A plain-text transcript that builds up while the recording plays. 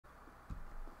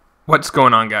What's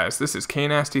going on, guys? This is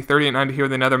KNasty3890 here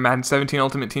with another Madden 17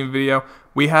 Ultimate Team video.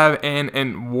 We have an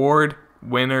award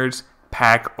winners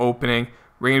pack opening.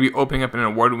 We're going to be opening up an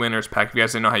award winners pack. If you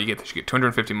guys didn't know how you get this, you get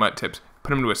 250 MUT tips. Put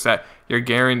them into a set. You're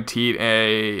guaranteed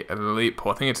a elite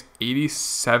pull. I think it's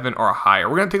 87 or higher.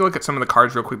 We're going to take a look at some of the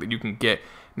cards real quick that you can get.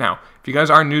 Now, if you guys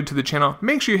are new to the channel,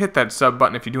 make sure you hit that sub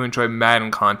button if you do enjoy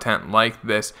Madden content like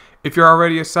this. If you're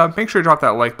already a sub, make sure to drop that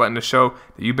like button to show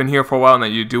that you've been here for a while and that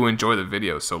you do enjoy the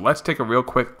videos. So let's take a real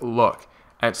quick look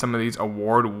at some of these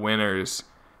award winners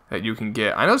that you can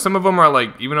get. I know some of them are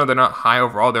like, even though they're not high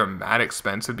overall, they're mad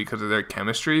expensive because of their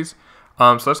chemistries.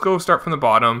 So let's go start from the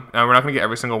bottom. We're not going to get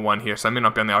every single one here, so I may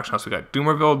not be on the auction house. We got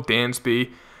Doomerville,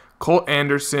 Dansby, Colt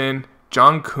Anderson,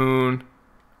 John Kuhn.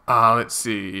 Let's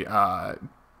see.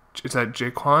 Is that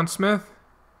Jaquan Smith?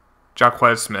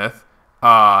 Jaquez Smith.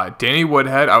 Danny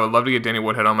Woodhead. I would love to get Danny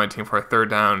Woodhead on my team for a third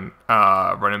down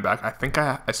running back. I think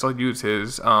I still use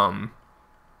his.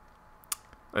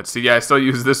 Let's see. Yeah, I still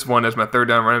use this one as my third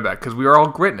down running back because we are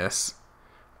all gritness.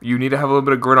 You need to have a little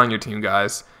bit of grit on your team,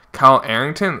 guys. Kyle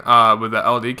Arrington with the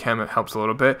LD chem, it helps a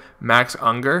little bit. Max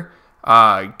Unger,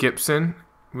 Gibson.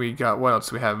 We got, what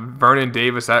else? We have Vernon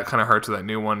Davis. That kind of hurts with that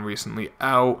new one recently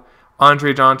out.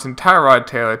 Andre Johnson, Tyrod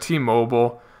Taylor,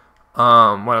 T-Mobile.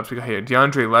 What else we got here?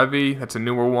 DeAndre Levy. That's a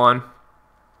newer one.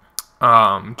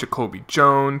 Jacoby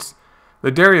Jones.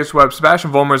 Ladarius Webb.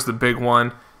 Sebastian Vollmer is the big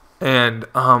one. And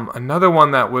another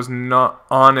one that was not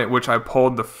on it, which I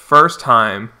pulled the first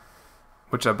time,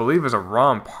 which I believe is a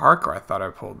Ron Parker. I thought I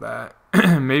pulled that.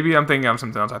 Maybe I'm thinking of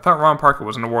something else. I thought Ron Parker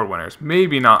was an award winner.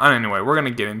 Maybe not. Anyway, we're going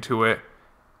to get into it.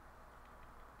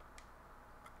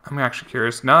 I'm actually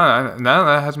curious. No,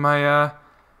 that has my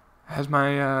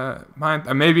mind.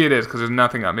 Maybe it is because there's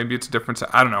nothing up. Maybe it's a different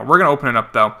set. I don't know. We're going to open it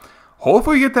up, though.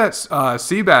 Hopefully we get that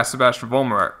Seabass Sebastian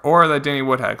Vollmer or that Danny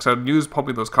Woodhead because I'd use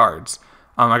probably those cards.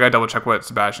 I got to double check what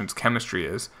Sebastian's chemistry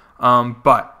is.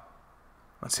 But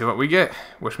let's see what we get.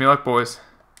 Wish me luck, boys.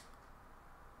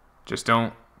 Just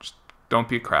don't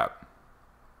be a crap.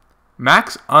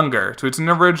 Max Unger. So it's an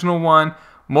original one.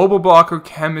 Mobile blocker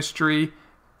chemistry.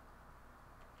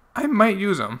 I might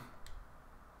use him.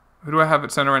 Who do I have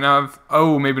at center right now?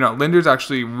 Oh, maybe not. Linder's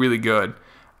actually really good.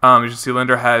 You should see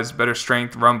Linder has better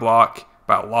strength, run block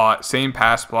by a lot. Same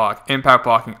pass block. Impact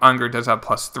blocking. Unger does have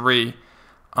 +3.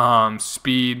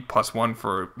 Speed +1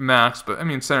 for Max. But, I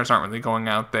mean, centers aren't really going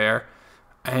out there.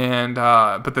 And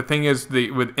but the thing is,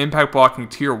 with impact blocking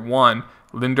tier 1,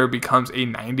 Linder becomes a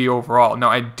 90 overall. Now,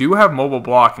 I do have mobile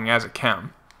blocking as a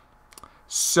chem.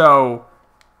 So,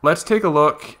 let's take a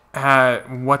look at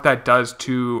what that does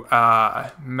to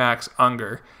Max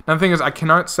Unger. Now, the thing is, I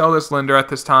cannot sell this Linder at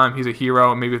this time. He's a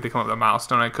hero. Maybe if they come up with a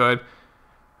milestone, I could.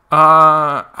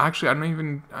 Actually,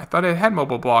 I thought I had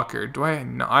mobile blocker. Do I?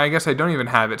 No, I guess I don't even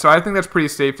have it. So I think that's pretty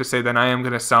safe to say that I am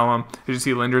going to sell him. As you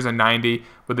see, Linder's a 90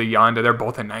 with the Yonda. They're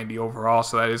both a 90 overall,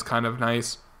 so that is kind of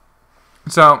nice.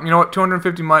 So, you know what,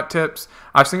 250 MUT tips.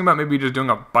 I was thinking about maybe just doing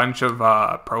a bunch of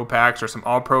pro packs or some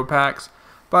all pro packs.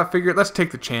 But I figured, let's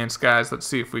take the chance, guys. Let's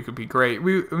see if we could be great.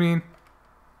 I mean,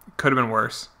 it could have been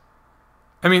worse.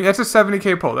 I mean, that's a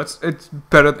 70K pull. It's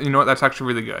better. You know what? That's actually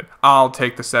really good. I'll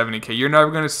take the 70K. You're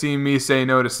never going to see me say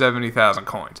no to 70,000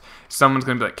 coins. Someone's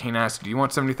going to be like, KNasty, do you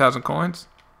want 70,000 coins?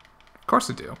 Of course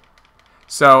I do.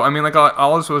 So, I mean, like,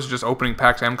 all this was just opening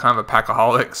packs. I'm kind of a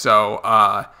packaholic. So,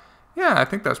 yeah, I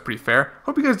think that was pretty fair.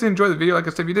 Hope you guys did enjoy the video. Like I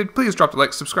said, if you did, please drop a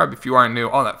like, subscribe if you are new,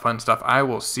 all that fun stuff. I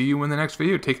will see you in the next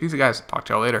video. Take it easy, guys. Talk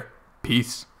to y'all later.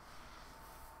 Peace.